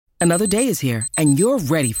Another day is here, and you're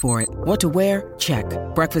ready for it. What to wear? Check.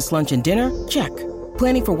 Breakfast, lunch, and dinner? Check.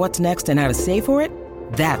 Planning for what's next and how to save for it?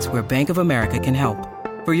 That's where Bank of America can help.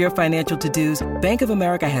 For your financial to-dos, Bank of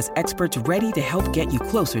America has experts ready to help get you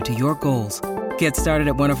closer to your goals. Get started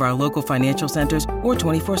at one of our local financial centers or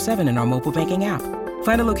 24/7 in our mobile banking app.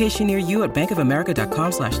 Find a location near you at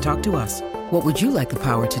bankofamerica.com/talktous. What would you like the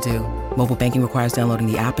power to do? Mobile banking requires downloading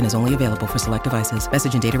the app and is only available for select devices.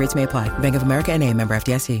 Message and data rates may apply. Bank of America N.A., member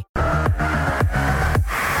FDIC.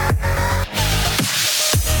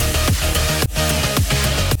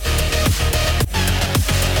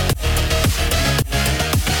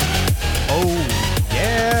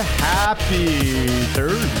 Happy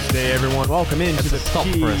Thursday, everyone. Welcome into the stop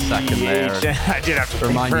for a second there. I did have to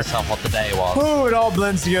remind yourself what the day was. Oh, it all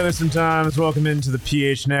blends together sometimes. Welcome into the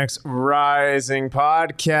PHNX Rising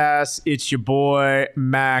podcast. It's your boy,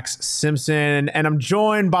 Max Simpson, and I'm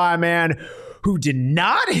joined by a man who did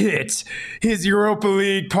not hit his Europa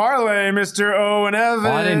League parlay, Mr. Owen Evans.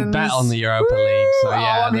 Well, I didn't bet on the Europa League, so yeah.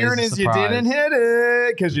 All I'm hearing is you didn't hit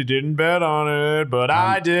it because you didn't bet on it, but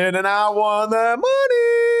I did, and I won the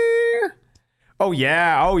money. Oh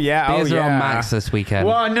yeah. Beers are on Max this weekend.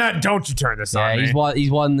 Well, no, don't you turn this on me. He's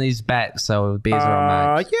won these bets, so beers are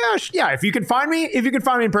on Max. Yeah. If you can find me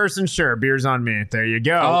in person, sure, beers on me. There you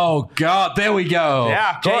go. Oh God, there we go.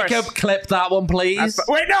 Yeah, of course. Jacob, clip that one, please.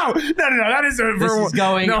 Wait, no. That is this is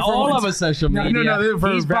going all over social media. No.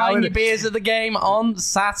 He's buying your beers at the game on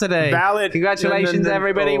Saturday. Valid. Congratulations,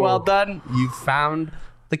 everybody. Well done. You found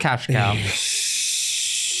the cash cow.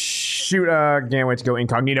 Shoot, can't wait to go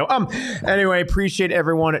incognito. Anyway, appreciate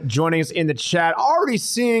everyone joining us in the chat. Already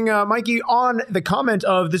seeing Mikey on the comment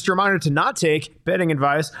of this reminder to not take betting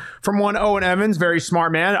advice from one Owen Evans. Very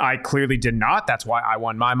smart man. I clearly did not. That's why I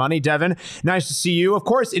won my money. Devin, nice to see you. Of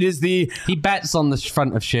course, it is the... He bets on the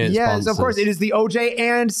front of shirts. Yes, sponsors. Of course. It is the OJ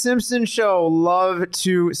and Simpson show. Love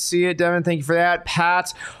to see it, Devin. Thank you for that.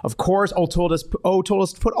 Pat, of course, told us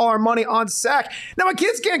to put all our money on SAC. Now my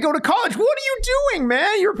kids can't go to college. What are you doing,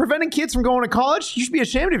 man? You're preventing kids from going to college? You should be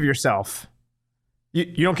ashamed of yourself.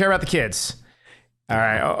 You don't care about the kids. All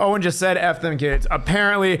right. Owen just said F them kids.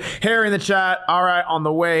 Apparently, Harry in the chat. All right, on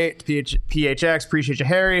the way to PHX. Appreciate you,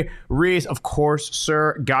 Harry. Reese, of course,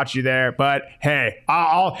 sir. Got you there. But hey,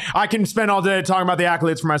 I can spend all day talking about the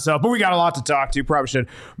accolades for myself, but we got a lot to talk to. Probably should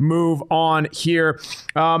move on here.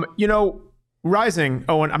 Rising,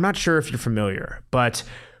 Owen, I'm not sure if you're familiar, but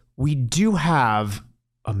we do have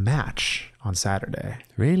a match on Saturday.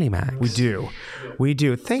 Really, Max? We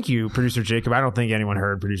do. Thank you, Producer Jacob. I don't think anyone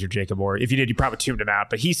heard Producer Jacob, or if you did, you probably tuned him out.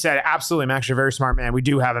 But he said, absolutely, Max, you're a very smart man. We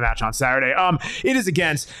do have a match on Saturday. It is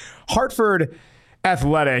against Hartford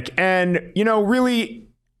Athletic. And, really,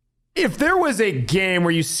 if there was a game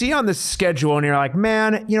where you see on the schedule and you're like,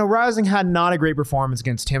 man, Rising had not a great performance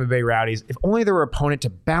against Tampa Bay Rowdies. If only there were an opponent to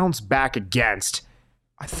bounce back against,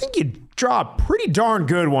 I think you'd draw a pretty darn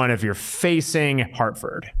good one if you're facing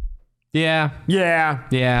Hartford. Yeah.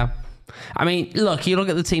 I mean, look, you look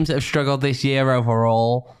at the teams that have struggled this year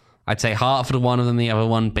overall. I'd say Hartford are one of them. The other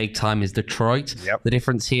one big time is Detroit. Yep. The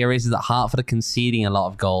difference here is that Hartford are conceding a lot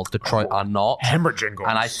of goals. Detroit are not. Hemorrhaging goals.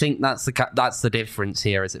 And I think that's the difference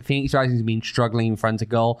here is that Phoenix Rising has been struggling in front of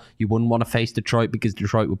goal. You wouldn't want to face Detroit because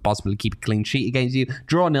Detroit would possibly keep a clean sheet against you.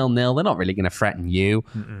 Draw 0-0. They're not really going to threaten you.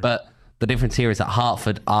 But the difference here is that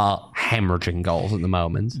Hartford are hemorrhaging goals at the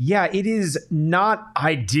moment. Yeah, it is not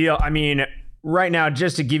ideal. I mean, right now,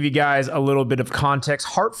 just to give you guys a little bit of context,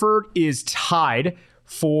 Hartford is tied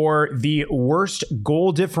for the worst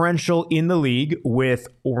goal differential in the league with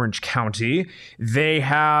Orange County. They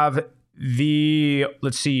have the,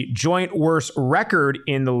 joint worst record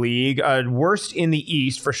in the league, worst in the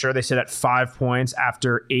East for sure. They sit at 5 points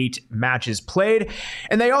after 8 matches played.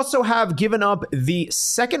 And they also have given up the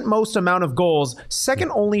second most amount of goals,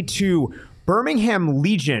 second only to Birmingham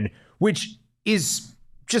Legion, which is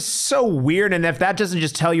just so weird. And if that doesn't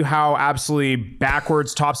just tell you how absolutely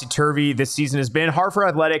backwards, topsy-turvy this season has been, Hartford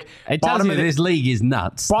Athletic... It tells you this league is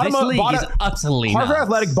nuts. This league is utterly nuts. Hartford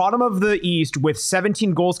Athletic, bottom of the East with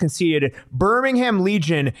 17 goals conceded. Birmingham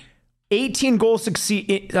Legion, 18 goals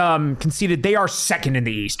conceded. They are second in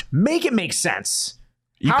the East. Make it make sense.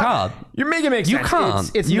 You can't. You make it make sense. You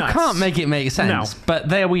can't. It's you nuts. can't make it make sense. No. But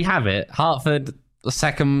there we have it. Hartford, the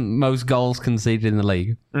second most goals conceded in the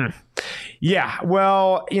league. Yeah,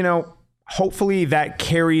 well, hopefully that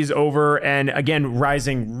carries over. And again,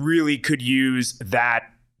 Rising really could use that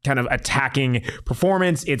kind of attacking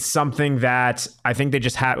performance. It's something that I think they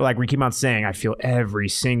just have, like we keep on saying, I feel every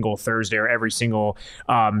single Thursday or every single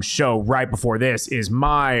show right before this is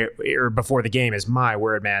before the game is my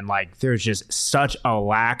word, man. Like there's just such a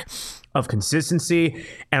lack of consistency.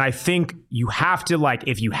 And I think you have to, like,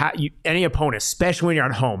 if you have any opponent, especially when you're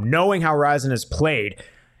at home, knowing how Ryzen has played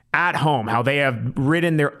at home, how they have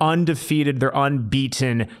ridden their undefeated, their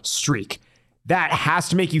unbeaten streak, that has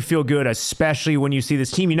to make you feel good, especially when you see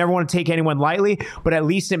this team. You never want to take anyone lightly, but at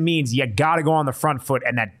least it means you got to go on the front foot.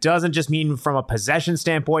 And that doesn't just mean from a possession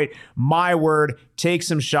standpoint. My word, take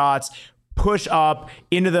some shots, push up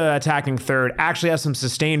into the attacking third, actually have some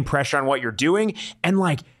sustained pressure on what you're doing, and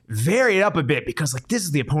like vary it up a bit, because like this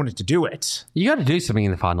is the opponent to do it. You got to do something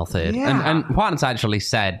in the final third. Yeah. And Juan's actually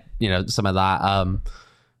said, some of that.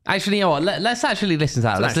 Actually, you know what? Let's actually listen to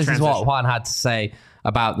that. Let's listen to what Juan had to say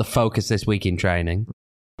about the focus this week in training.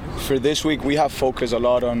 For this week, we have focused a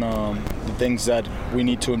lot on the things that we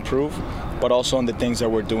need to improve, but also on the things that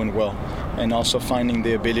we're doing well, and also finding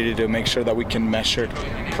the ability to make sure that we can measure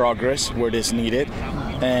progress where it is needed.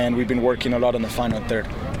 And we've been working a lot on the final third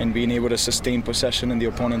and being able to sustain possession in the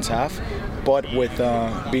opponent's half, but with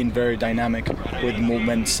being very dynamic with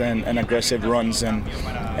movements and aggressive runs and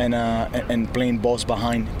playing balls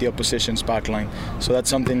behind the opposition's back line. So that's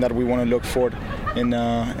something that we want to look for in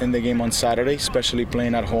the game on Saturday, especially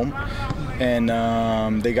playing at home. And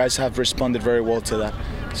the guys have responded very well to that.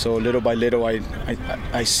 So little by little,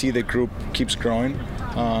 I see the group keeps growing.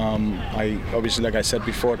 I obviously, like I said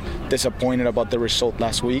before, disappointed about the result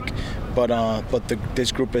last week, but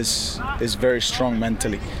this group is very strong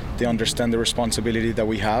mentally. They understand the responsibility that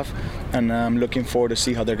we have, and I'm looking forward to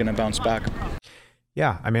see how they're going to bounce back.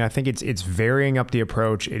 Yeah, I mean, I think it's varying up the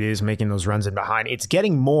approach. It is making those runs in behind. It's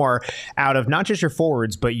getting more out of not just your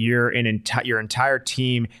forwards, but your entire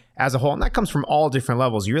team as a whole. And that comes from all different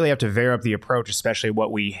levels. You really have to vary up the approach, especially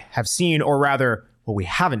what we have seen, or rather what we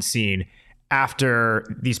haven't seen after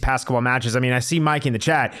these past couple of matches. I mean, I see Mike in the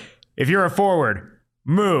chat. If you're a forward,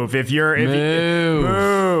 move. If you are in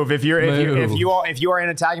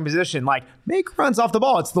attacking position, like, make runs off the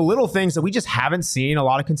ball. It's the little things that we just haven't seen a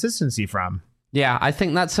lot of consistency from. Yeah, I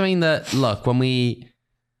think that's something that, look, when we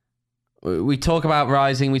talk about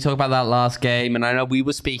Rising, we talk about that last game, and I know we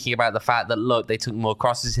were speaking about the fact that, look, they took more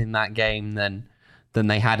crosses in that game than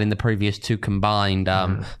they had in the previous two combined.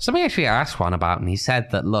 Something actually I asked Juan about, and he said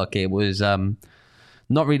that, look, it was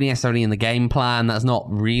not really necessarily in the game plan. That's not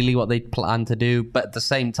really what they planned to do, but at the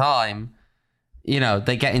same time,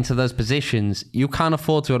 they get into those positions. You can't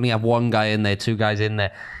afford to only have one guy in there, two guys in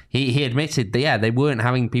there. He admitted that, yeah, they weren't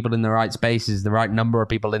having people in the right spaces, the right number of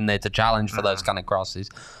people in there to challenge for those kind of crosses.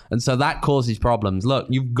 And so that causes problems. Look,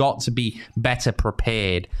 you've got to be better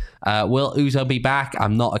prepared. Will Uzo be back?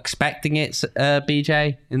 I'm not expecting it,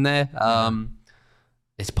 BJ, in there.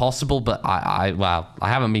 It's possible, but I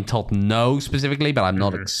haven't been told no specifically, but I'm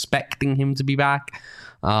not expecting him to be back.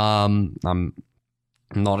 I'm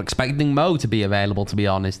not expecting Mo to be available, to be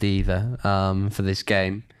honest, either, for this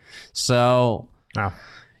game. So,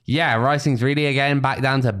 yeah, Rising's really, again, back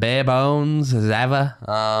down to bare bones as ever.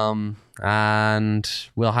 And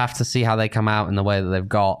we'll have to see how they come out in the way that they've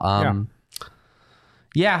got.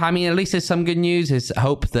 Yeah, I mean, at least there's some good news. There's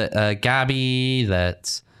hope that Gabby,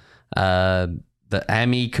 that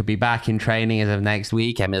Emmy could be back in training as of next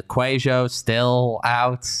week. Emil Cuejo still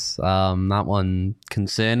out. That one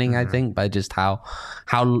concerning, I think, by just how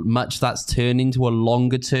much that's turned into a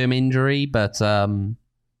longer term injury. But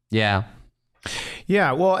yeah.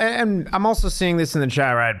 Yeah, well, and I'm also seeing this in the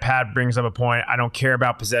chat, right? Pat brings up a point. I don't care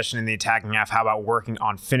about possession in the attacking half. How about working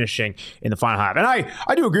on finishing in the final half? And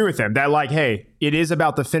I do agree with him that, like, hey, it is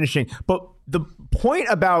about the finishing. But the point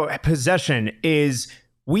about possession is,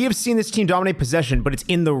 we have seen this team dominate possession, but it's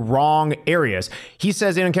in the wrong areas. He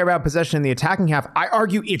says they don't care about possession in the attacking half. I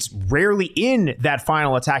argue it's rarely in that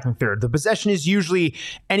final attacking third. The possession is usually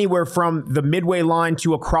anywhere from the midway line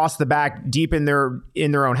to across the back, deep in their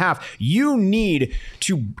own half. You need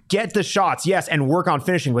to get the shots, yes, and work on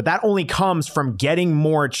finishing, but that only comes from getting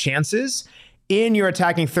more chances in your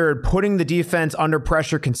attacking third, putting the defense under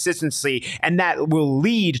pressure consistently, and that will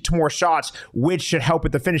lead to more shots, which should help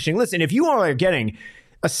with the finishing. Listen, if you are getting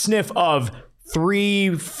a sniff of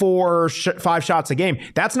 3, 4, 5 shots a game,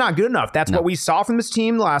 that's not good enough. That's what we saw from this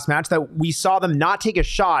team last match, that we saw them not take a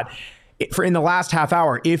shot in the last half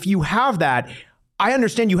hour. If you have that, I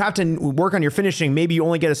understand you have to work on your finishing. Maybe you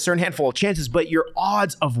only get a certain handful of chances, but your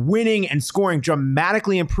odds of winning and scoring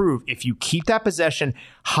dramatically improve if you keep that possession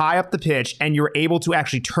high up the pitch and you're able to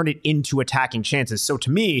actually turn it into attacking chances. So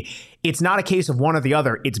to me, it's not a case of one or the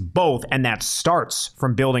other. It's both, and that starts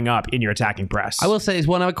from building up in your attacking press. I will say there's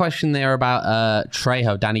one other question there about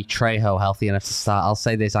Trejo, Danny Trejo, healthy enough to start. I'll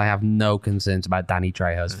say this, I have no concerns about Danny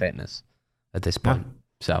Trejo's fitness at this point.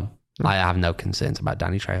 So I have no concerns about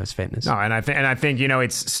Danny Trejo's fitness. No, and I think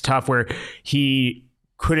it's tough where he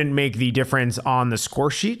couldn't make the difference on the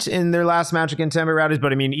score sheet in their last match against Tampa Bay Rowdies.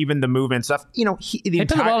 But I mean, even the movement stuff, he put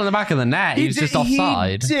the ball in the back of the net. He was just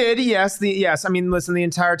offside. He did, yes. Yes. I mean, listen, the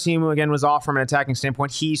entire team, again, was off from an attacking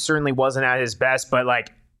standpoint. He certainly wasn't at his best, but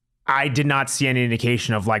like, I did not see any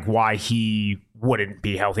indication of like why he wouldn't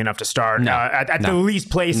be healthy enough to start at the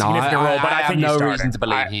least play significant role. But I think have no reason to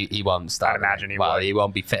believe he won't start. I imagine he he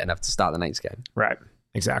won't be fit enough to start the next game. Right.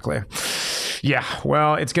 Exactly. Yeah.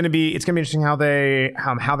 Well, it's gonna be interesting how they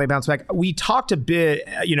bounce back. We talked a bit,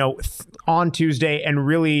 on Tuesday, and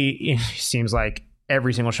really it seems like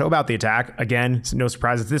every single show about the attack. Again, no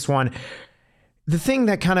surprise. It's this one. The thing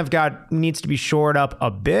that kind of needs to be shored up a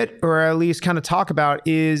bit, or at least kind of talk about,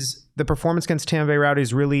 is the performance against Tampa Bay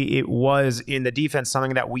Rowdies. Really, it was in the defense,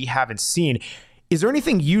 something that we haven't seen. Is there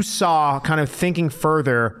anything you saw kind of thinking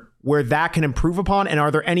further where that can improve upon? And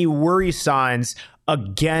are there any worry signs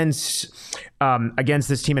against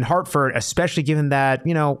this team in Hartford, especially given that,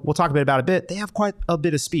 we'll talk about a bit, they have quite a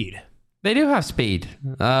bit of speed. They do have speed.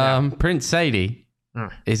 Prince Sadie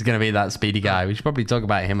is going to be that speedy guy. We should probably talk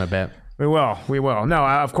about him a bit. We will. No,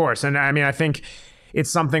 of course. And I mean, I think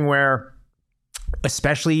it's something where,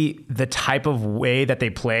 especially the type of way that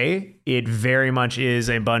they play, it very much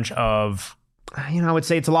is a bunch of, I would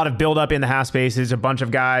say it's a lot of build up in the half spaces, a bunch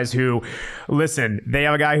of guys who, listen, they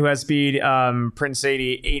have a guy who has speed, Prince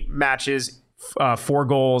Sadie, 8 matches, 4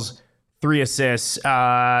 goals, 3 assists,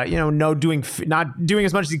 not doing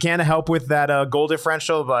as much as he can to help with that goal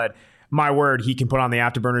differential, but my word, he can put on the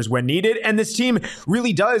afterburners when needed. And this team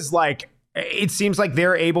really does, it seems like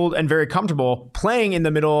they're able and very comfortable playing in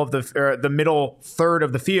the middle of the middle third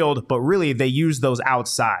of the field, but really they use those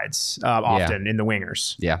outsides often in the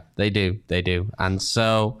wingers. Yeah, they do. And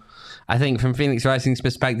so I think from Phoenix Rising's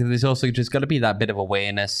perspective, there's also just got to be that bit of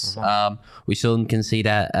awareness. We saw them concede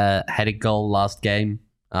a headed goal last game.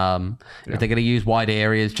 If they're going to use wide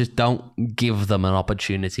areas, just don't give them an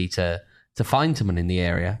opportunity to find someone in the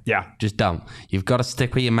area. Yeah. Just don't. You've got to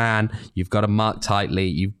stick with your man. You've got to mark tightly.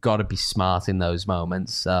 You've got to be smart in those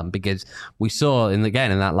moments. Because we saw, in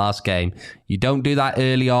that last game, you don't do that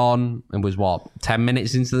early on. It was, 10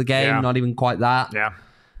 minutes into the game? Yeah. Not even quite that. Yeah.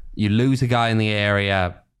 You lose a guy in the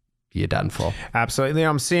area, you're done for. Absolutely.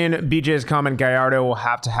 I'm seeing BJ's comment, Gallardo will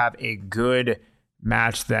have to have a good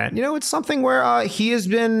match then. It's something where he has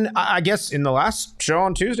been, I guess in the last show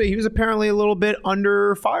on Tuesday, he was apparently a little bit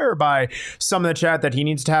under fire by some of the chat that he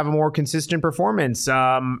needs to have a more consistent performance.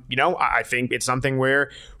 I think it's something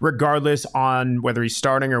where regardless on whether he's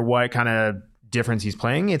starting or what kind of difference he's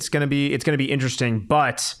playing, it's going to be interesting.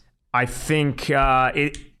 But I think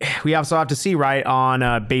we also have to see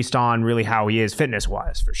based on really how he is fitness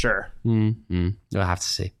wise, for sure. We'll have to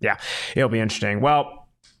see. Yeah, it'll be interesting. Well,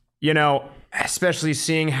 especially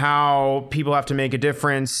seeing how people have to make a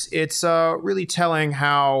difference, it's really telling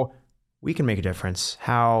how we can make a difference.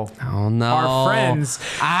 How our friends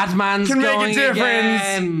Adman's can make a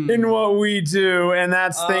difference again in what we do. And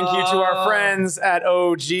that's thank you to our friends at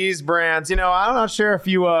OG's Brands. I'm not sure if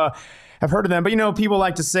you have heard of them, but people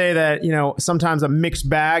like to say that, sometimes a mixed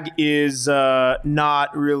bag is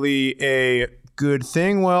not really a good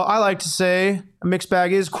thing. Well, I like to say a mixed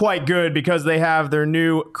bag is quite good because they have their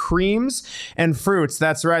new creams and fruits.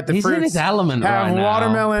 That's right. He's fruits in his element have right now.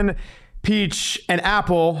 Watermelon, peach, and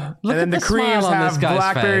apple. Look and then at the creams have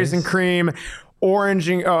blackberries face. And cream, orange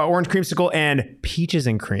creamsicle, and peaches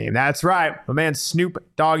and cream. That's right. My man Snoop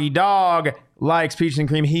Doggy Dog likes peaches and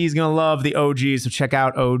cream. He's going to love the OGs. So check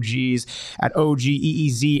out OGs at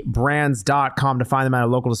OGEEZbrands.com to find them at a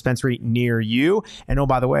local dispensary near you. And oh,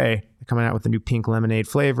 by the way, they're coming out with the new pink lemonade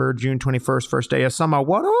flavor, June 21st, first day of summer.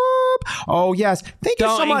 What up? Oh, yes. Thank you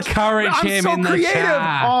so much. Don't encourage him in the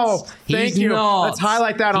chat. Oh, thank you. Not. Let's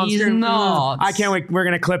highlight that on screen. Not. I can't wait. We're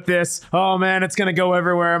going to clip this. Oh, man, it's going to go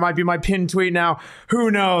everywhere. It might be my pinned tweet now. Who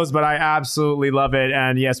knows? But I absolutely love it.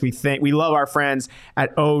 And yes, we love our friends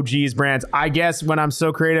at OG's Brands. I guess when I'm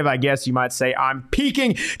so creative, I guess you might say I'm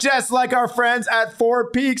peaking just like our friends at Four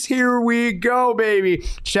Peaks. Here we go, baby.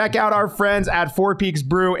 Check out our friends at Four Peaks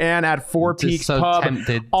Brew and at Four Peaks Pub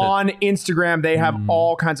on Instagram. They have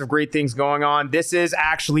all kinds of great things going on. This is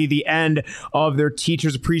actually the end of their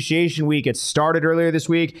Teachers Appreciation Week. It started earlier this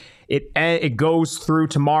week. It goes through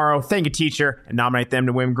tomorrow. Thank a teacher and nominate them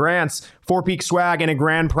to win grants, 4 Peak swag, and a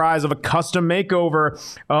grand prize of a custom makeover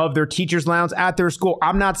of their teacher's lounge at their school.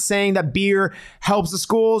 I'm not saying that beer helps the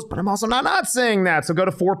schools, but I'm also not saying that. So go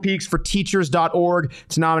to 4peaksforteachers.org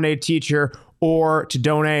to nominate a teacher or to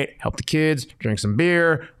donate, help the kids, drink some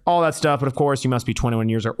beer, all that stuff. But of course, you must be 21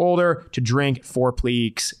 years or older to drink 4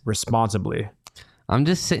 Peaks responsibly. I'm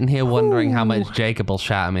just sitting here wondering how much Jacob will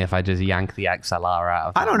shout at me if I just yank the XLR out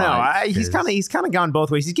of I don't know. He's kind of gone both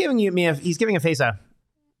ways. He's giving a face a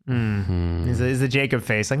is the Jacob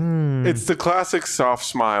face like It's the classic soft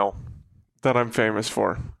smile that I'm famous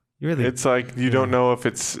for. Really? It's like you don't know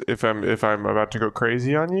if I'm about to go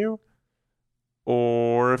crazy on you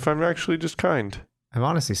or if I'm actually just kind. I've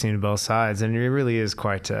honestly seen both sides, and it really is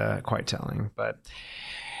quite telling. But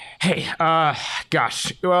hey,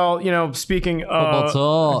 gosh, well, speaking of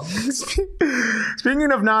football talk.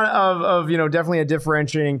 speaking of definitely a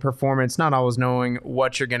differentiating performance, not always knowing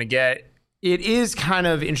what you're going to get. It is kind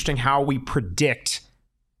of interesting how we predict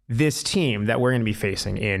this team that we're going to be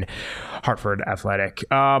facing in Hartford Athletic.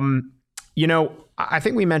 I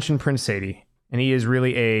think we mentioned Prince Sadie, and he is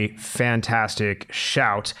really a fantastic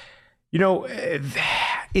shout.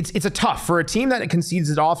 It's a tough for a team that concedes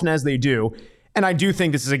as often as they do. And I do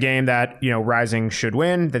think this is a game that, Rising should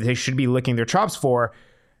win, that they should be licking their chops for.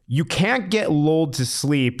 You can't get lulled to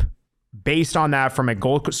sleep based on that from a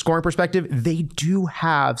goal scoring perspective. They do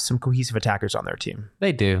have some cohesive attackers on their team.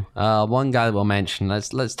 They do. One guy that we'll mention,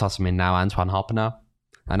 let's toss him in now, Antoine Hoppener.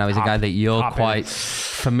 I know he's a guy that you're quite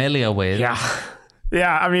familiar with.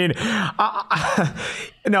 Yeah, I mean,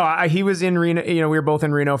 he was in Reno. We were both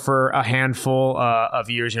in Reno for a handful of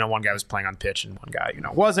years. One guy was playing on the pitch and one guy,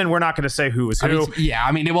 wasn't. We're not going to say who was who.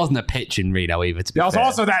 It wasn't a pitch in Reno either. To be fair.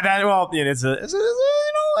 Also that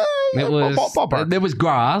there was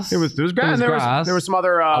grass. There was grass. There was some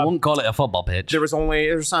other. I wouldn't call it a football pitch. There was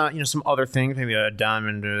some other things, maybe a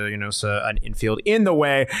diamond, an infield in the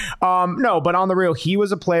way. No, but on the real, he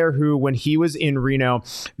was a player who, when he was in Reno,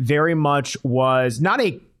 very much was not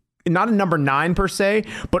a number 9 per se,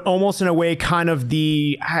 but almost in a way kind of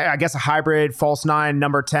a hybrid false 9,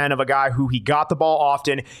 number 10 of a guy who he got the ball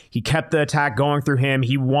often. He kept the attack going through him.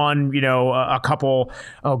 He won, a couple.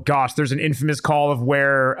 Oh gosh, there's an infamous call of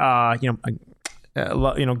where,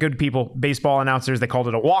 good people, baseball announcers, they called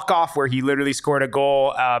it a walk-off, where he literally scored a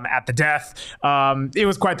goal at the death. It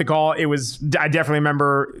was quite the call. I definitely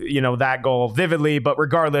remember, that goal vividly, but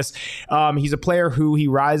regardless, he's a player who he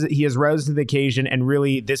has risen to the occasion, and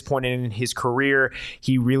really this point in his career,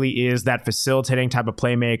 he really is that facilitating type of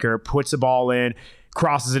playmaker, puts the ball in,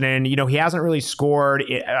 crosses it in. He hasn't really scored,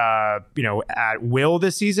 at will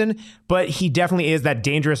this season, but he definitely is that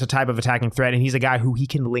dangerous type of attacking threat, and he's a guy who he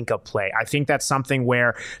can link up play. I think that's something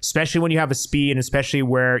where, especially when you have a speed, and especially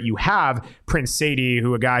where you have Prince Sadie,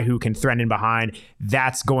 a guy who can threaten in behind,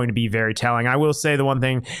 that's going to be very telling. I will say the one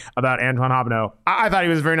thing about Antoine Hoppener, I thought he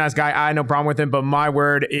was a very nice guy. I had no problem with him, but my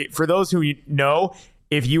word, for those who know,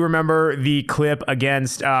 if you remember the clip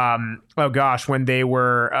against, when they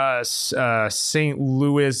were St.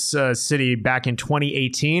 Louis City back in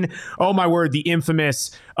 2018, oh my word, the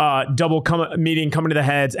infamous double meeting coming to the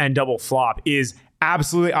heads and double flop is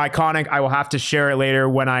absolutely iconic. I will have to share it later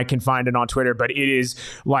when I can find it on Twitter, but it is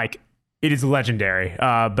legendary.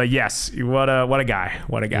 But yes, what a guy.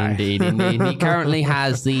 What a guy. Indeed. He currently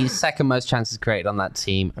has the second most chances created on that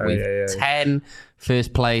team with 10.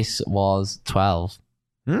 First place was 12.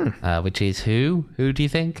 Which is who? Who do you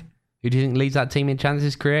think? Who do you think leads that team in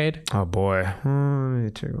chances created? Oh boy.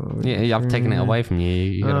 Yeah, I've taken it away from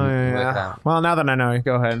you. Well, now that I know,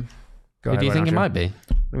 go ahead. Who do you think it might be?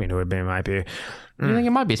 What do you mean who it might be? Who do you think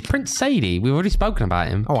it might be? It's Prince Sadie. We've already spoken about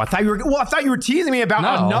him. Oh, I thought you were teasing me about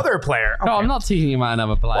another player. Okay. No, I'm not teasing you about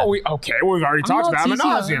another player. We've already talked about him.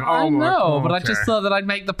 I know, but I just thought that I'd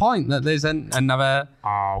make the point that there's another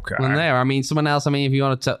one there. I mean, someone else. If you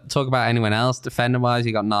want to talk about anyone else, defender-wise,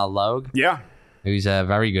 you got Niall Logue. Yeah. Who's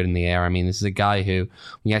very good in the air. This is a guy who,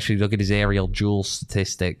 when you actually look at his aerial duel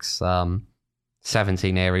statistics,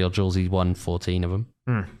 17 aerial duels, he's won 14 of them.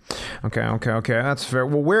 Okay. That's fair.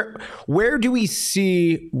 Well, where do we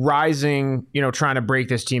see Rising, trying to break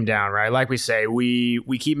this team down, right? Like we say,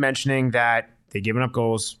 we keep mentioning that they've given up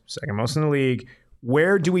goals, second most in the league.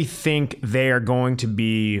 Where do we think they are going to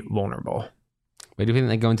be vulnerable? Where do you think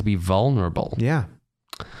they're going to be vulnerable? Yeah.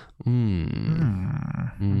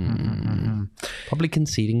 Probably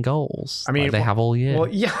conceding goals. They have all year. Well,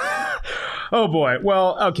 yeah. Oh boy.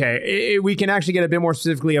 Well, okay. We can actually get a bit more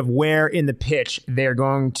specifically of where in the pitch they're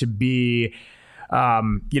going to be, a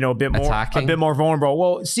bit more vulnerable.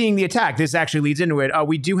 Well, seeing the attack, this actually leads into it.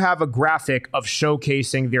 We do have a graphic of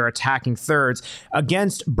showcasing their attacking thirds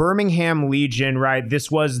against Birmingham Legion, right?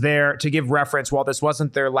 This was to give reference, while this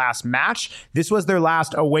wasn't their last match, this was their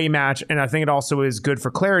last away match. And I think it also is good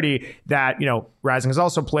for clarity that, Rising has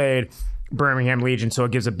also played Birmingham Legion, so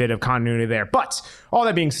it gives a bit of continuity there. But all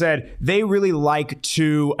that being said, they really like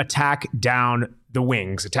to attack down the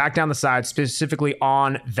wings, attack down the side, specifically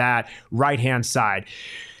on that right-hand side.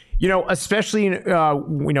 especially,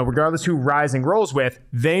 regardless who Rising rolls with,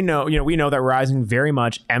 we know that Rising very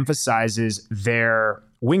much emphasizes their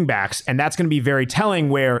wingbacks. And that's going to be very telling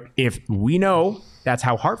where if we know that's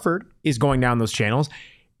how Hartford is going down those channels,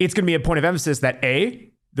 it's going to be a point of emphasis that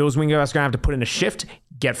those wingbacks are going to have to put in a shift,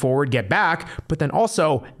 get forward, get back. But then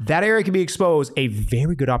also that area can be exposed, a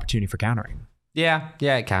very good opportunity for countering. Yeah,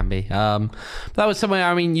 it can be. That was somewhere.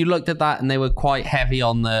 I mean, you looked at that, and they were quite heavy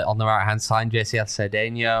on the right hand side. JCL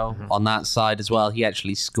Cedeno on that side as well. He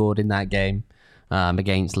actually scored in that game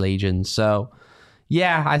against Legion. So,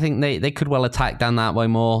 yeah, I think they could well attack down that way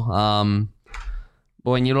more.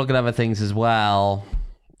 But when you look at other things as well,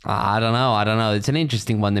 I don't know. It's an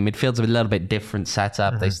interesting one. The midfield's a little bit different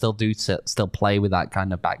setup. They still play with that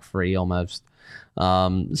kind of back three almost.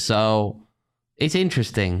 So. It's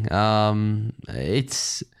interesting. They've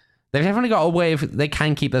definitely got a way of they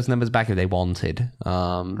can keep those numbers back if they wanted.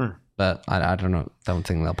 But I don't know. Don't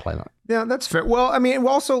think they'll play that. Yeah, that's fair. Well, I mean,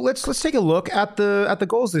 also let's take a look at the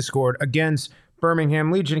goals they scored against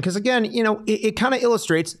Birmingham Legion, because again, it kind of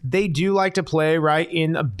illustrates they do like to play right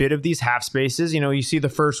in a bit of these half spaces. You see the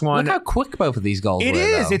first one. Look how quick both of these goals were. It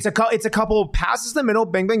is. Though. It's a couple passes the middle,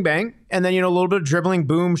 bang, bang, bang, and then a little bit of dribbling,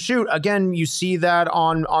 boom, shoot. Again, you see that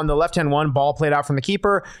on the left hand one, ball played out from the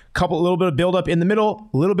keeper, little bit of build up in the middle,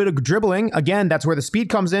 a little bit of dribbling. Again, that's where the speed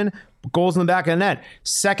comes in. Goals in the back of the net.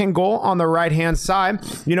 Second goal on the right hand side.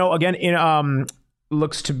 Again in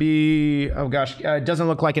looks to be, it doesn't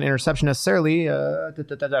look like an interception necessarily.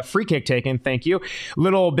 Free kick taken, thank you.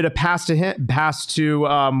 Little bit of pass to in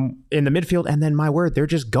the midfield, and then my word, they're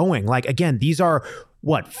just going. Like, again, these are,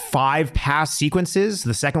 5 pass sequences?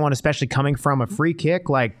 The second one especially coming from a free kick.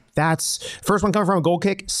 Like, that's first one coming from a goal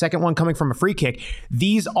kick, second one coming from a free kick.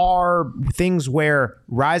 These are things where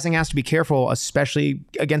Rising has to be careful, especially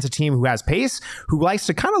against a team who has pace, who likes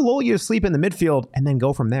to kind of lull you to sleep in the midfield and then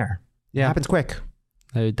go from there. Yeah. It happens quick.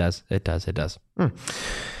 It does.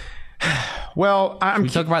 Well, we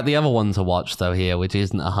talk about the other one to watch though here, which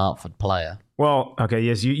isn't a Hartford player. Well, okay,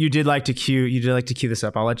 yes, you did like to cue this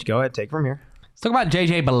up. I'll let you go ahead. Take from here. Let's talk about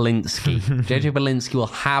JJ Belinsky. JJ Belinsky will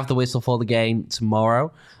have the whistle for the game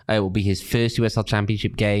tomorrow. It will be his first USL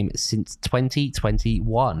Championship game since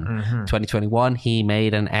 2021. 2021, he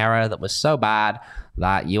made an error that was so bad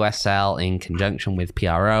that USL, in conjunction with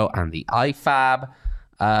PRO and the IFAB,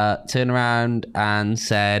 turned around and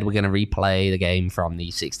said, we're going to replay the game from the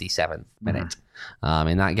 67th minute.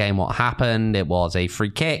 In that game, what happened, it was a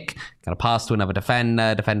free kick, kind of pass to another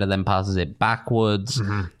defender then passes it backwards,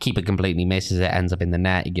 keeper completely misses it, ends up in the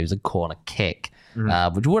net, it gives a corner kick,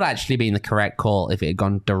 which would actually be the correct call if it had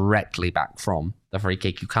gone directly back from the free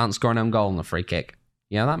kick. You can't score an own goal on the free kick.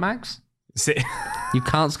 You know that, Max? You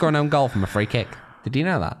can't score an own goal from a free kick. Did you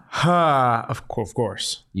know that? Of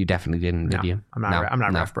course. You definitely didn't, did you? I'm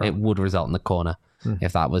not ref, bro. It would result in the corner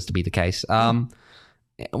if that was to be the case.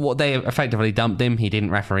 What they effectively dumped him. He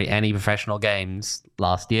didn't referee any professional games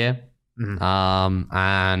last year.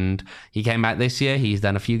 And he came back this year. He's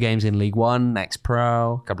done a few games in League One, Next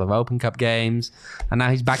Pro, a couple of Open Cup games, and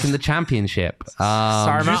now he's back in the Championship.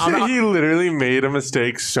 Sorry, he literally made a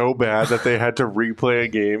mistake so bad that they had to replay a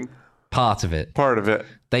game. Part of it.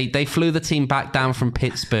 They flew the team back down from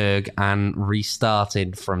Pittsburgh and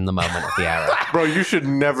restarted from the moment of the error. Bro, you should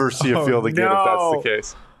never see a field again if that's the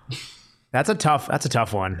case. That's a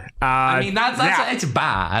tough one. I mean, it's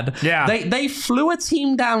bad. Yeah. They flew a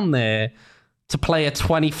team down there to play a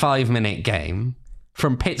 25-minute game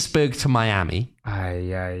from Pittsburgh to Miami.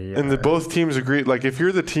 And both teams agreed. Like, if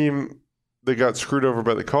you're the team that got screwed over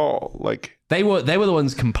by the call, like they were the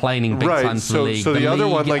ones complaining big time to the league. So the other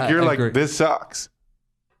one, like, you're like, this sucks.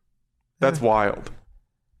 That's wild.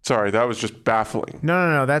 Sorry, that was just baffling.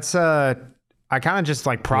 No. That's I kind of just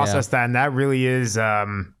like processed that, and that really is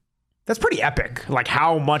that's pretty epic. Like,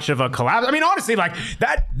 how much of a collapse. I mean, honestly, like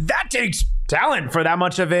that takes talent for that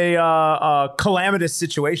much of a calamitous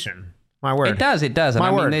situation. My word. It does. And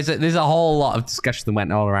I mean, there's a whole lot of discussion that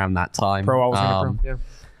went all around that time.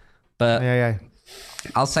 But yeah.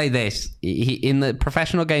 I'll say this. In the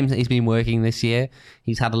professional games that he's been working this year,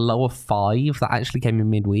 he's had a low of 5 that actually came in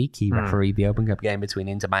midweek. He refereed the Open Cup game between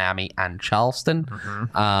Inter Miami and Charleston,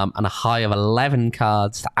 and a high of 11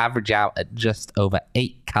 cards to average out at just over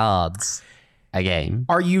 8 cards a game.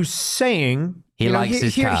 Are you saying he likes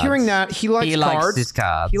his cards? Hearing that, he likes cards. His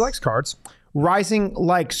cards. He likes cards. Rising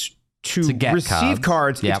likes to get receive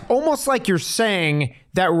cards. Yep. It's almost like you're saying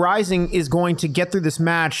that Rising is going to get through this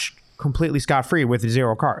match completely scot-free with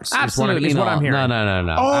 0 cards. Absolutely is not. what I'm hearing.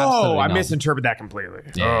 No. Oh, I misinterpreted that completely.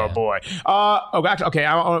 Yeah. Oh boy.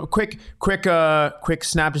 Quick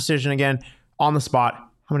snap decision again on the spot.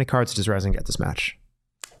 How many cards does Rising get this match?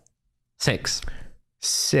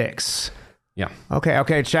 6. Yeah.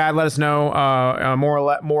 Okay. Chad, let us know. More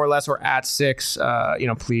or less, we're at 6.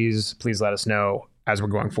 Please let us know as we're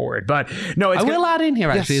going forward. But no, I will add in here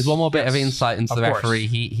actually. Yes, There's one more bit of insight into the course. referee.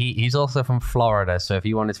 He's also from Florida, so if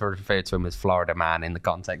you wanted to refer to him as Florida man in the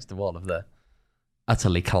context of all of the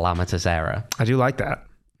utterly calamitous error, I do like that.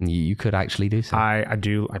 You could actually do so. I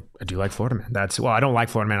do like Florida man. I don't like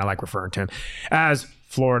Florida man. I like referring to him as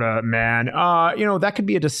Florida man. That could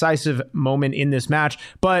be a decisive moment in this match.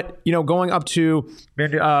 But going up to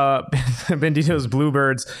Bendito's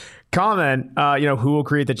Bluebirds comment, who will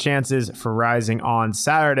create the chances for Rising on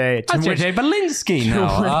Saturday? That's JJ Belinsky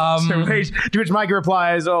now. To which Mikey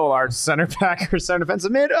replies, our center back or center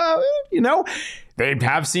defensive mid, they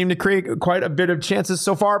have seemed to create quite a bit of chances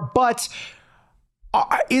so far, but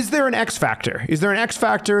is there an X factor? Is there an X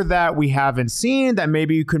factor that we haven't seen that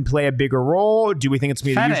maybe could play a bigger role? Do we think it's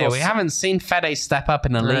going to be the usual? We haven't seen Fede step up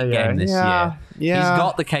in a league game this year. Yeah. He's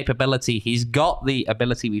got the capability. He's got the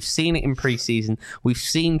ability. We've seen it in preseason. We've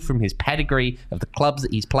seen from his pedigree of the clubs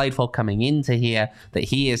that he's played for coming into here that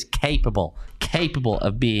he is capable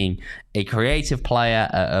of being a creative player,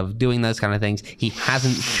 of doing those kind of things. He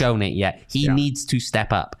hasn't shown it yet. He needs to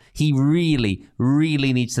step up. He really,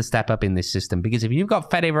 really needs to step up in this system, because if you've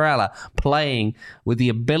got Fede Varela playing with the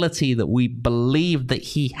ability that we believe that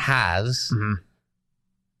he has,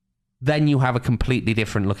 then you have a completely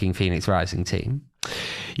different looking Phoenix Rising team.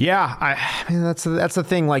 Yeah, I mean, that's the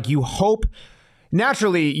thing. Like, you hope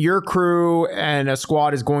naturally your crew and a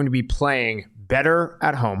squad is going to be playing better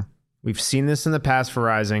at home. We've seen this in the past for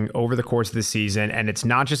Rising over the course of the season, and it's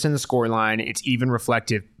not just in the scoreline, it's even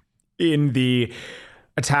reflected in the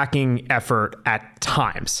attacking effort at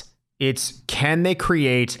times. It's, can they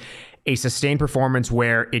create a sustained performance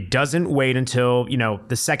where it doesn't wait until,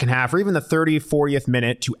 the second half or even the 30th, 40th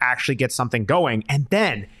minute to actually get something going. And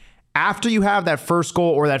then after you have that first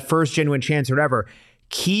goal or that first genuine chance or whatever,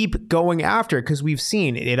 keep going after it, because we've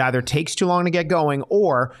seen it either takes too long to get going,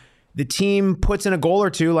 or the team puts in a goal or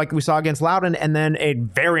two like we saw against Loudoun, and then a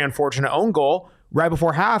very unfortunate own goal right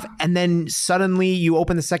before half, and then suddenly you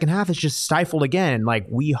open the second half, it's just stifled again. Like,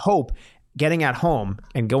 we hope getting at home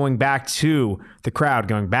and going back to the crowd,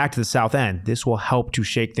 going back to the South End, this will help to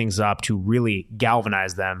shake things up, to really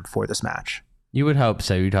galvanize them for this match. You would hope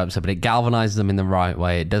so, but it galvanizes them in the right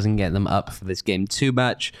way. It doesn't get them up for this game too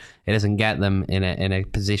much. It doesn't get them in a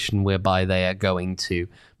position whereby they are going to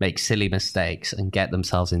make silly mistakes and get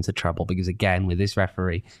themselves into trouble, because again, with this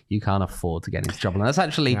referee, you can't afford to get into trouble. And that's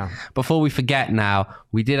actually, before we forget now,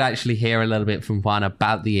 we did actually hear a little bit from Juan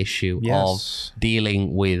about the issue of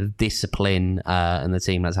dealing with discipline and the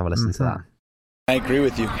team. Let's have a listen to that. I agree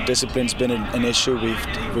with you. Discipline's been an issue.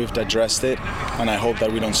 We've addressed it, and I hope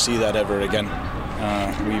that we don't see that ever again.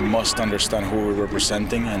 We must understand who we're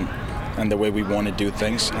representing and the way we want to do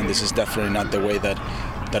things, and this is definitely not the way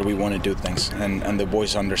that we want to do things. And the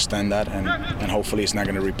boys understand that, and hopefully it's not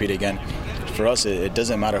going to repeat again. For us, it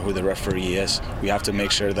doesn't matter who the referee is. We have to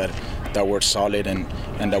make sure that we're solid and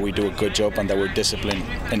that we do a good job and that we're disciplined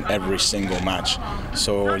in every single match.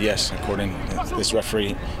 So yes, according to this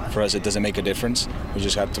referee, for us it doesn't make a difference. We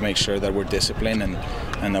just have to make sure that we're disciplined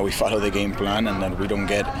and that we follow the game plan and that we don't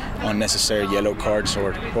get unnecessary yellow cards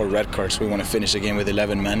or red cards. We want to finish the game with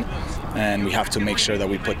 11 men, and we have to make sure that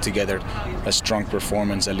we put together a strong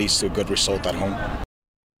performance that leads to a good result at home.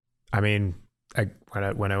 I mean,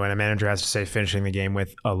 when a manager has to say finishing the game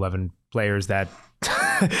with 11 players, that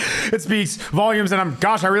it speaks volumes. And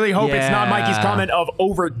I really hope it's not Mikey's comment of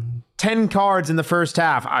over 10 cards in the first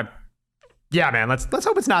half. Man, let's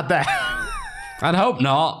hope it's not that. I'd hope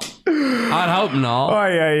not. Oh,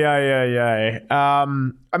 yeah.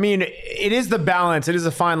 I mean, it is the balance. It is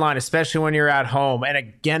a fine line, especially when you're at home. And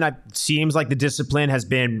again, it seems like the discipline has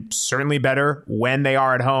been certainly better when they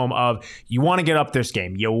are at home. Of, you want to get up this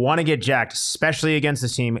game. You want to get jacked, especially against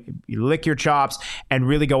this team. You lick your chops and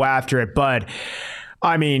really go after it. But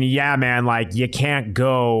I mean, yeah, man, like you can't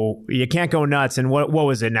go nuts. And what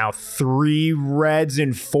was it now? 3 reds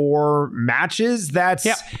in 4 matches? That's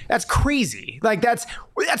crazy. Like that's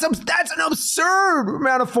an absurd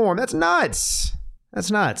amount of form. That's nuts.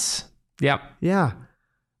 Yep. Yeah.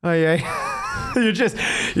 Oh yeah.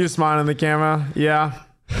 you're smiling at the camera. Yeah.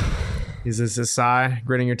 Is this a sigh,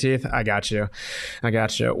 gritting your teeth? I got you.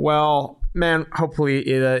 Well, man, hopefully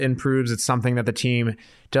it improves. It's something that the team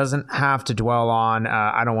doesn't have to dwell on.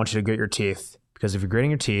 I don't want you to grit your teeth, because if you're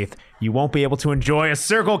gritting your teeth, you won't be able to enjoy a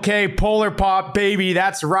Circle K Polar Pop, baby.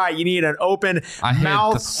 That's right. You need an open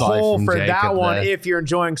mouth hole for that one if you're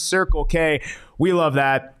enjoying Circle K. We love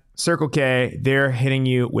that. Circle K, they're hitting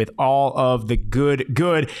you with all of the good.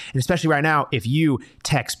 And especially right now, if you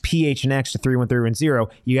text PHNX to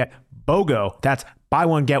 31310, you get BOGO. That's buy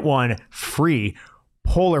one, get one free.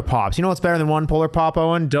 Polar Pops. You know what's better than one Polar Pop,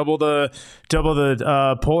 Owen? Double the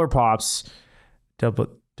Polar Pops. Double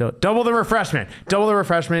the refreshment. It's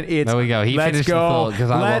there we go. He finished the thought because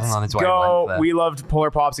I wasn't on his wavelength there. We loved Polar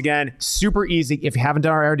Pops again. Super easy. If you haven't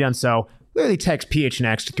already done so, literally text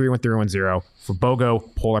PHNX to 31310 for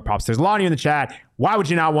BOGO Polar Pops. There's a lot of you in the chat. Why would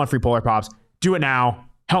you not want free Polar Pops? Do it now.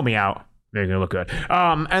 Help me out. They're going to look good.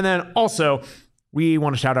 And then also, we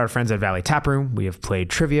want to shout out our friends at Valley Tap Room. We have played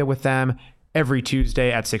trivia with them. Every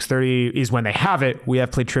Tuesday at 6:30 is when they have it. We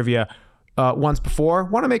have played trivia once before.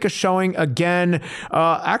 Want to make a showing again.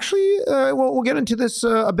 We'll get into this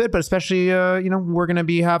a bit, but especially, we're going to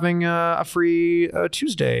be having a free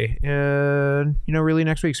Tuesday, really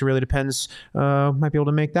next week. So it really depends. Might be able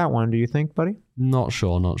to make that one. Do you think, buddy? Not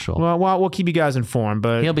sure. Well, we'll keep you guys informed,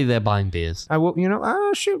 but he'll be there buying beers. I will,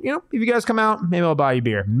 if you guys come out, maybe I'll buy you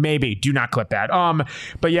beer. Maybe. Do not clip that.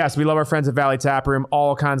 But yes, we love our friends at Valley Tap Room,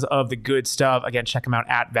 all kinds of the good stuff. Again, check them out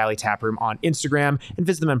at Valley Tap Room on Instagram and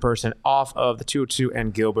visit them in person off of the 202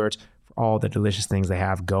 and Gilbert for all the delicious things they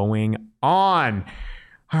have going on.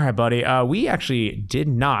 All right, buddy. We actually did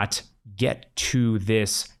not get to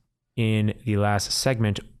this in the last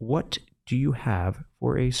segment. What do you have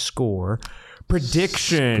for a score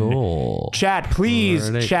prediction? Chat, please.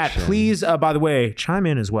 By the way, chime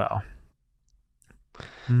in as well.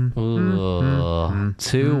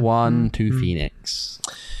 2-1 to Phoenix.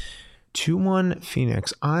 2-1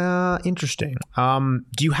 Phoenix. Interesting.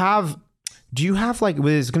 Do you have like,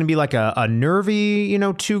 is it going to be like a nervy,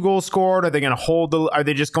 2-goal scored? Are they going to are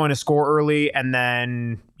they just going to score early and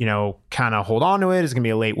then, kind of hold on to it? Is it going to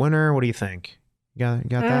be a late winner? What do you think? You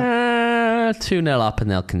got that? 2-0 up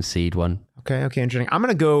and they'll concede one. Okay, interesting. I'm going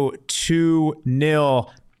to go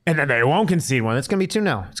 2-0 and then they won't concede one. It's going to be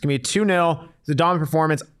 2-0. It's going to be 2-0. It's a dominant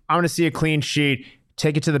performance. I'm going to see a clean sheet.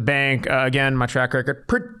 Take it to the bank. Again, my track record,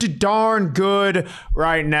 pretty darn good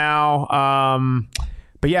right now.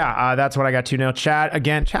 But yeah, that's what I got. 2-0. Chat,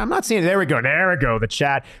 I'm not seeing it. There we go. The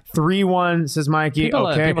chat. 3-1, says Mikey. People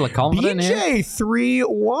are confident BJ, here.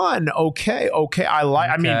 3-1. Okay.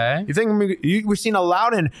 I mean, you think we've seen a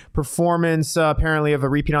Loudon performance, apparently, of a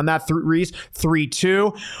repeat on that. Reese,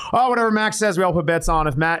 3-2. Oh, whatever Max says, we all put bets on.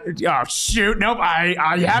 If Matt, oh, shoot. Nope.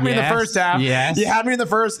 You had me in the first half. Yes. You had me in the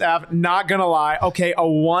first half. Not going to lie. Okay, a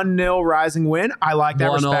 1-0 rising win. I like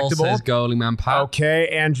that. Respectable. Says goalie man Pat. Okay,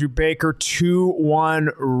 Andrew Baker, 2-1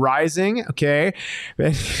 rising. Okay.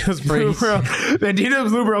 Bandito's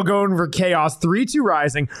Bluebird going for chaos. 3-2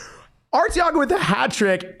 rising. Arteaga with a hat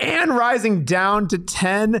trick and rising down to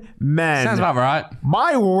 10 men. Sounds about right.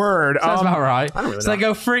 My word. Sounds about right. I don't really so know. they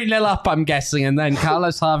go 3-0 up, I'm guessing, and then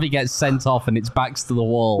Carlos Harvey gets sent off and it's backs to the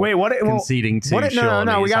wall. Wait, what? Conceding two.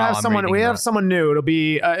 No. We gotta have someone. We have someone new. It'll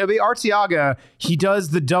be Arteaga. He does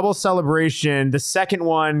the double celebration. The second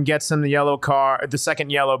one gets him the yellow card. The second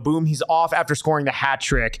yellow. Boom. He's off after scoring the hat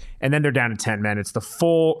trick, and then they're down to 10 men. It's the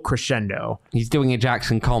full crescendo. He's doing a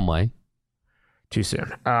Jackson Conway. Too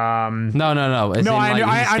soon. No. I know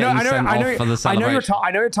you're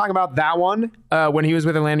talking about that one when he was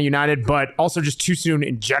with Atlanta United, but also just too soon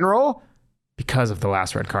in general because of the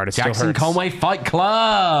last red card. It Jackson Conway Fight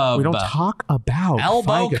Club. We don't talk about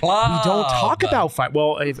Elbow fight. Club. We don't talk about fight.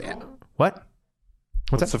 Well, what?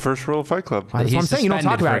 What's the first rule of Fight Club? That's what I'm saying. You don't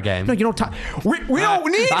talk about it. Game. No, you don't talk. We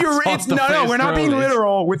don't need your. We're not being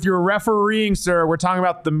literal with your refereeing, sir. We're talking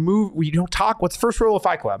about the move. We don't talk. What's the first rule of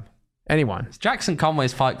Fight Club? Anyone? It's Jackson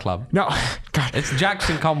Conway's Fight Club. No. God. It's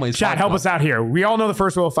Jackson Conway's Chat, Fight help Club. us out here. We all know the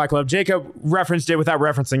first rule of Fight Club. Jacob referenced it without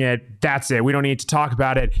referencing it. That's it. We don't need to talk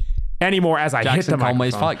about it anymore as I hit the Jackson microphone.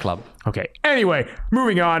 Conway's Fight Club. Okay. Anyway,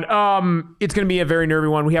 moving on. It's going to be a very nervy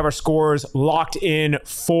one. We have our scores locked in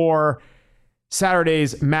for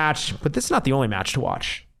Saturday's match, but this is not the only match to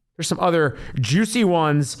watch. There's some other juicy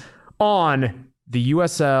ones on the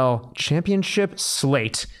USL Championship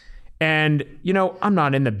slate. And, I'm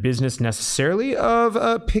not in the business necessarily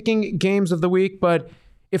of picking games of the week, but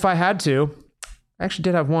if I had to, I actually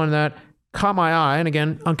did have one that caught my eye. And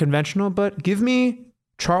again, unconventional, but give me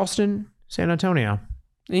Charleston, San Antonio.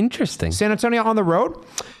 Interesting. San Antonio on the road.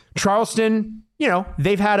 Charleston,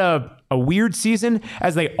 they've had a weird season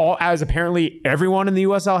as apparently everyone in the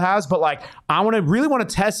USL has, but I really want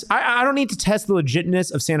to test. I don't need to test the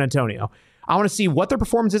legitimacy of San Antonio. I want to see what their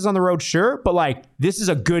performance is on the road, sure, but this is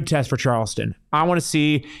a good test for Charleston. I want to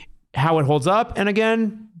see how it holds up, and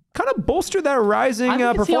again, kind of bolster that rising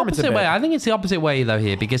performance a bit. I think it's the opposite way though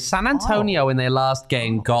here, because San Antonio in their last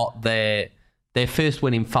game got their first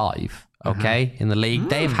win in 5 okay, in the league.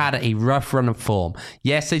 They've had a rough run of form.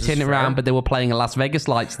 Yes, they turned it around, but they were playing a Las Vegas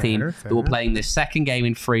Lights team that were playing their second game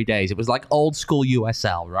in 3 days. It was like old school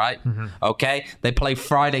USL, right? Okay, they play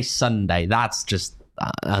Friday, Sunday. That's just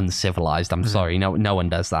uncivilized. I'm sorry. No one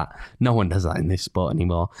does that. No one does that in this sport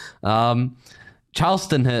anymore.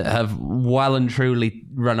 Charleston have well and truly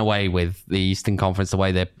run away with the Eastern Conference the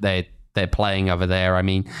way they're playing over there. I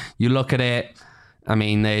mean, you look at it. I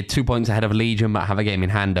mean, they're 2 points ahead of Legion, but have a game in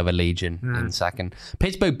hand over Legion in second.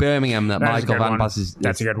 Pittsburgh Birmingham, that Michael Van Bass is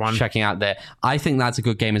a good one. Checking out there. I think that's a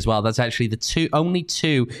good game as well. That's actually the only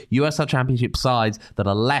two USL Championship sides that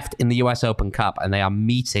are left in the US Open Cup, and they are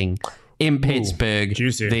meeting in Pittsburgh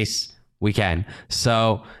this weekend.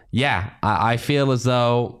 So yeah, I feel as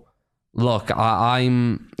though, look,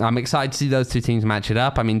 I'm excited to see those two teams match it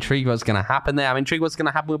up. I'm intrigued what's going to happen there. I'm intrigued what's going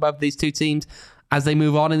to happen with both these two teams as they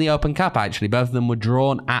move on in the Open Cup, actually. Both of them were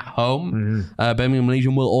drawn at home. Birmingham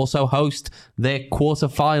Legion will also host their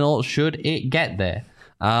quarterfinal should it get there.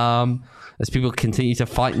 As people continue to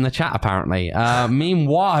fight in the chat, apparently.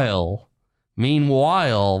 Meanwhile,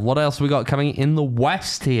 what else we got coming in the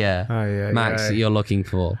West here, Max, that you're looking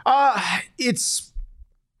for? There's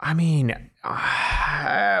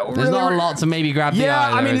not a lot to maybe grab the eye.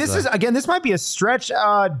 Yeah, I mean, this might be a stretch.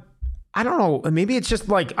 I don't know. Maybe it's just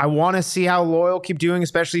like I want to see how Loyal keep doing,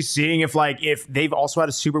 especially seeing if they've also had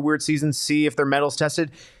a super weird season, see if their medals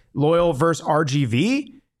tested. Loyal versus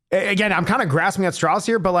RGV. Again, I'm kind of grasping at straws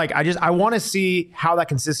here, but I want to see how that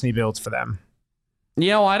consistency builds for them.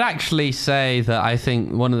 I'd actually say that I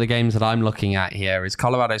think one of the games that I'm looking at here is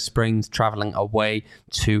Colorado Springs traveling away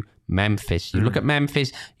to Memphis. You look at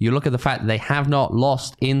Memphis, you look at the fact that they have not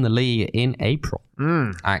lost in the league in April,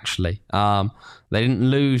 actually. They didn't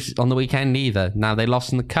lose on the weekend either. Now, they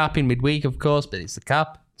lost in the Cup in midweek, of course, but it's the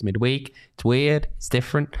Cup. It's midweek. It's weird. It's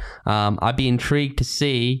different. I'd be intrigued to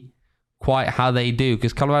see quite how they do,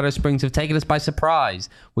 because Colorado Springs have taken us by surprise.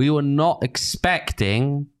 We were not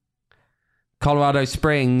expecting Colorado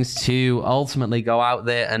Springs to ultimately go out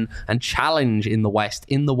there and challenge in the West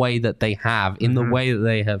in the way that they have, in the way that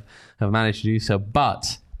they have managed to do so.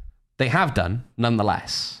 But they have done,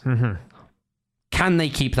 nonetheless. Can they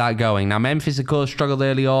keep that going? Now, Memphis, of course, struggled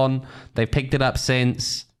early on. They've picked it up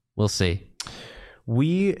since. We'll see.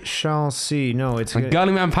 We shall see. No, it's good.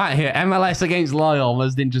 Gunnyman Pat here. MLS against Loyal.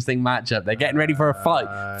 Most interesting matchup. They're getting ready for a fight.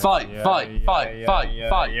 Fight.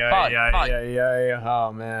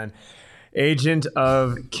 Oh, man. Agent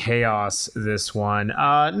of Chaos, this one.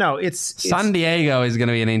 No, it's San Diego is going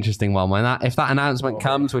to be an interesting one. If that announcement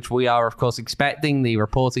comes, which we are, of course, expecting, the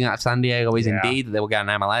reporting out of San Diego is indeed that they will get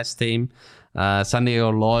an MLS team. San Diego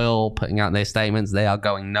Loyal putting out their statements. They are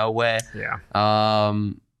going nowhere. Yeah.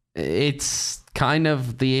 It's kind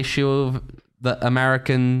of the issue that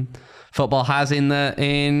American football has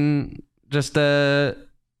in just a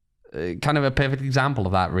kind of a perfect example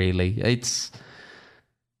of that, really.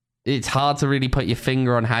 It's hard to really put your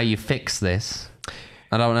finger on how you fix this.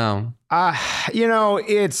 I don't know.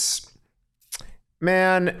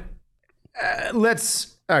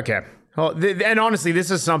 Okay. Well, and honestly,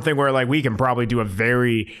 this is something where we can probably do a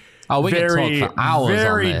very can talk for hours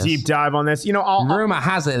very on this. Deep dive on this. Rumor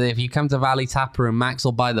has it that if you come to Valley Tapper and Max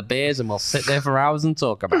will buy the beers and we'll sit there for hours and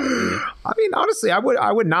talk about it. I mean, honestly, I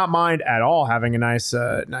would not mind at all having a nice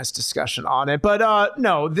discussion on it. But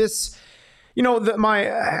no, this,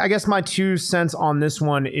 I guess my 2 cents on this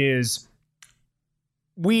one is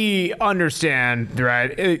we understand,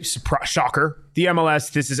 right? Shocker. The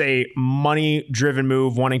MLS, this is a money-driven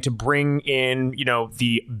move, wanting to bring in,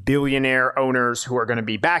 the billionaire owners who are going to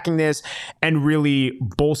be backing this and really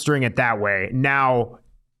bolstering it that way. Now,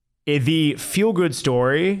 the feel-good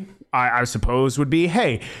story, I suppose, would be,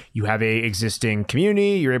 hey, you have a existing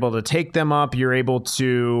community, you're able to take them up, you're able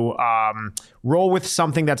to roll with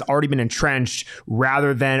something that's already been entrenched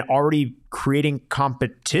rather than already creating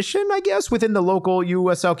competition, I guess, within the local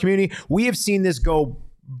USL community. We have seen this go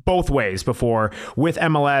both ways before with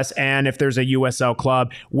MLS, and if there's a USL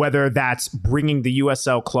club, whether that's bringing the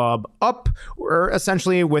USL club up or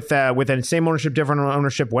essentially with the same ownership, different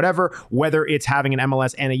ownership, whatever, whether it's having an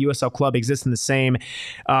MLS and a USL club exist in the same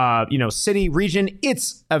city, region,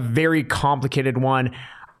 it's a very complicated one.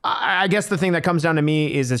 I guess the thing that comes down to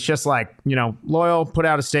me is it's just Loyal put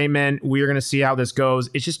out a statement. We're going to see how this goes.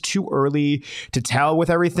 It's just too early to tell with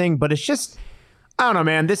everything, but it's just, I don't know,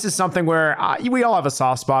 man. This is something where we all have a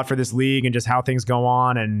soft spot for this league and just how things go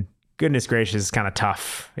on. And goodness gracious, it's kind of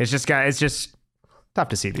tough. It's just tough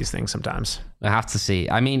to see these things sometimes. I have to see.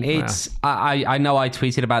 I mean, it's. Yeah. I know I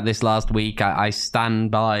tweeted about this last week. I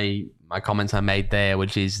stand by my comments I made there,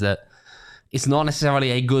 which is that it's not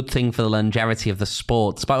necessarily a good thing for the longevity of the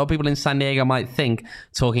sport, despite what people in San Diego might think,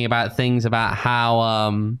 talking about things about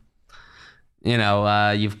how,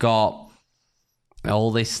 you've got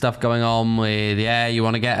all this stuff going on with, you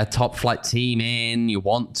want to get a top flight team in, you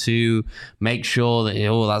want to make sure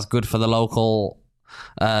that, that's good for the local,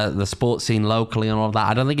 the sports scene locally and all of that.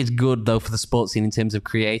 I don't think it's good, though, for the sports scene in terms of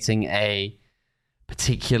creating a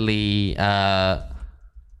particularly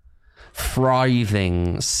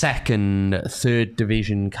thriving second, third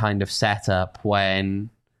division kind of setup when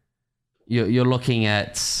you're looking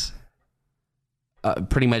at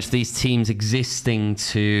pretty much these teams existing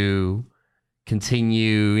to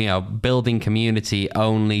continue, building community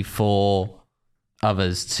only for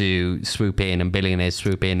others to swoop in and billionaires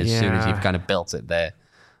swoop in as soon as you've kind of built it there.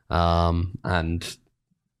 And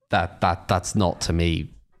that's not, to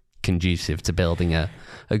me, conducive to building a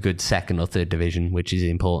good second or third division, which is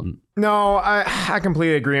important. No, I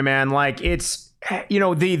completely agree, man. Like, it's,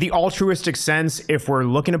 the altruistic sense, if we're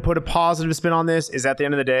looking to put a positive spin on this, is at the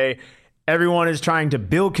end of the day, everyone is trying to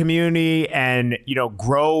build community and,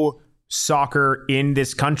 grow soccer in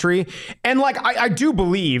this country. And like, I do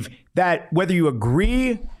believe that whether you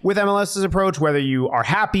agree with MLS's approach, whether you are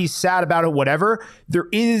happy, sad about it, whatever,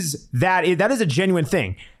 that is a genuine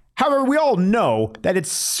thing. However, we all know that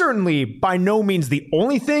it's certainly by no means the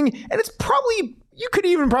only thing, and it's probably, you could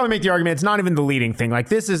even probably make the argument, it's not even the leading thing. Like,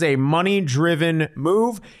 this is a money-driven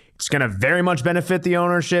move. It's going to very much benefit the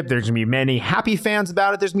ownership. There's going to be many happy fans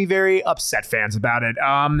about it. There's going to be very upset fans about it.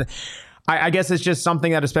 I guess it's just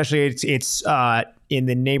something that, especially it's in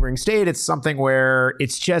the neighboring state, it's something where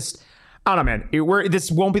it's just, I don't know, man.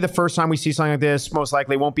 This won't be the first time we see something like this. Most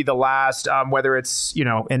likely won't be the last, whether it's,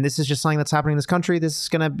 and this is just something that's happening in this country. This is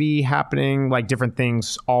going to be happening, like different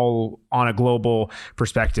things all on a global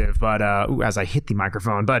perspective. But as I hit the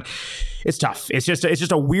microphone, but it's tough. It's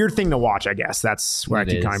just a weird thing to watch, I guess. That's where I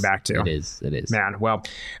keep coming back to. It is. Man, well,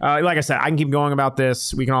 like I said, I can keep going about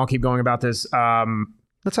this. We can all keep going about this.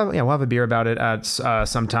 We'll have a beer about it at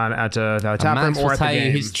sometime at the tap room or at the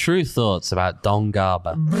game. You his true thoughts about Don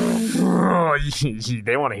Garber.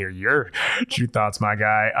 They want to hear your true thoughts, my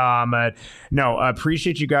guy.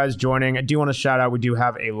 Appreciate you guys joining. I do want to shout out, we do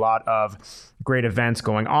have a lot of great events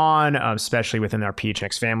going on, especially within our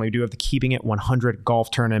PHX family. We do have the Keeping It 100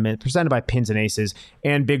 golf tournament presented by Pins and Aces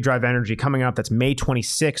and Big Drive Energy coming up. That's May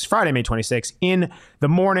 26th, Friday, May 26th in the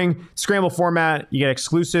morning. Scramble format. You get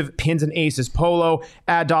exclusive Pins and Aces polo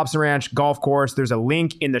at Dobson Ranch Golf Course. There's a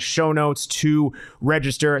link in the show notes to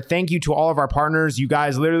register. Thank you to all of our partners. You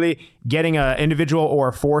guys literally getting an individual or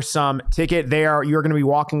a foursome ticket. You're going to be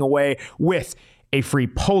walking away with a free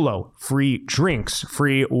polo, free drinks,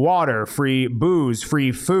 free water, free booze,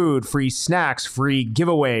 free food, free snacks, free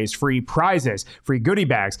giveaways, free prizes, free goodie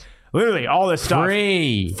bags. Literally all this stuff.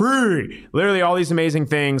 Free. Literally all these amazing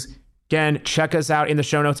things. Again, check us out in the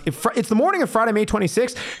show notes. It's the morning of Friday, May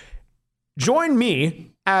 26th. Join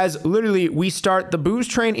me as literally we start the booze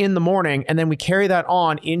train in the morning and then we carry that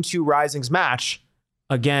on into Rising's match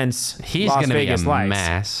against Las Vegas Lights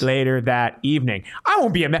mess later that evening. I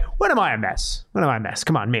won't be a mess. When am I a mess?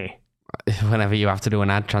 Come on, me. Whenever you have to do an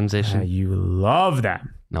ad transition. You love that.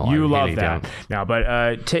 No, you I love really that. don't. No,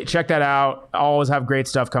 but check that out. Always have great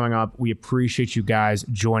stuff coming up. We appreciate you guys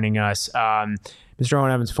joining us. Mr.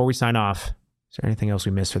 Owen Evans, before we sign off, is there anything else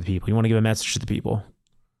we missed for the people? You want to give a message to the people?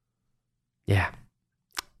 Yeah.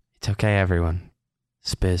 It's okay, everyone.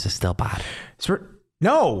 Spurs are still bad.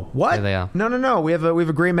 No, what? There they are. No. We have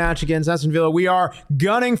a great match against Aston Villa. We are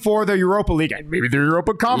gunning for the Europa League and maybe the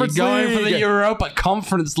Europa Conference You're League. going for the Europa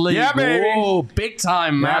Conference League. Yeah, baby. Whoa, big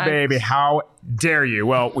time, man. Yeah, baby. How dare you?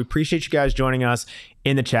 Well, we appreciate you guys joining us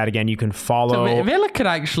in the chat. Again, you can follow. So Villa could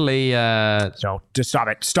actually. No, just stop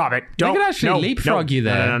it. Don't. They could actually leapfrog you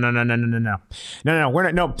there. No.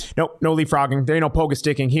 We're not. No leapfrogging. There ain't no pogo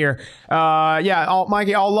sticking here.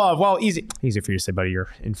 Mikey, all love. Well, easy for you to say, buddy. You're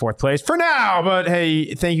in fourth place for now. But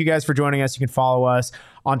hey, thank you guys for joining us. You can follow us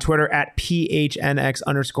on Twitter at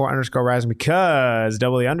PHNX__rising because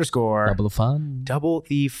double the underscore. Double the fun. Double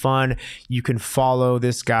the fun. You can follow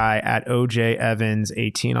this guy at OJ Evans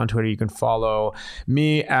 18 on Twitter. You can follow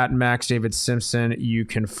me at Max David Simpson. You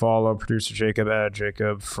can follow producer Jacob at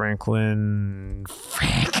Jacob Franklin.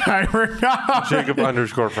 Jacob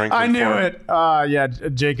underscore Franklin. I knew it.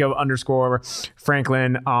 Jacob underscore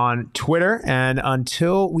Franklin on Twitter. And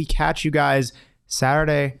until we catch you guys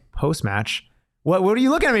Saturday post-match, What are you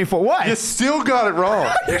looking at me for? What? You still got it wrong.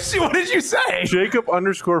 What did you say?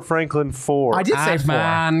 Jacob_Franklin 4. I did say 4.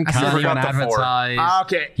 Man can't even forgot the 4. advertise.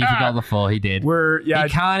 Okay. He forgot the 4. He did. He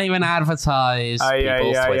can't even advertise.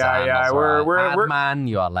 People's Twitter handles, right? Man,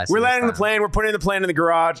 you are less. We're landing the plane. We're putting the plane in the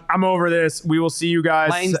garage. I'm over this. We will see you guys.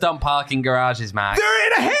 Planes don't park in garages, Max. They're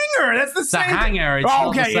in a hangar. That's the same. It's a hangar. It's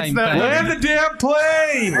not the same thing. Land the damn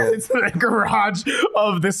plane. It's the garage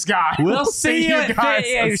of the sky. We'll see you at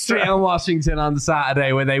 38th Street in Washington on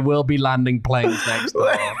Saturday, where they will be landing planes next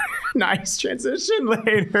door. Nice transition,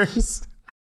 laters.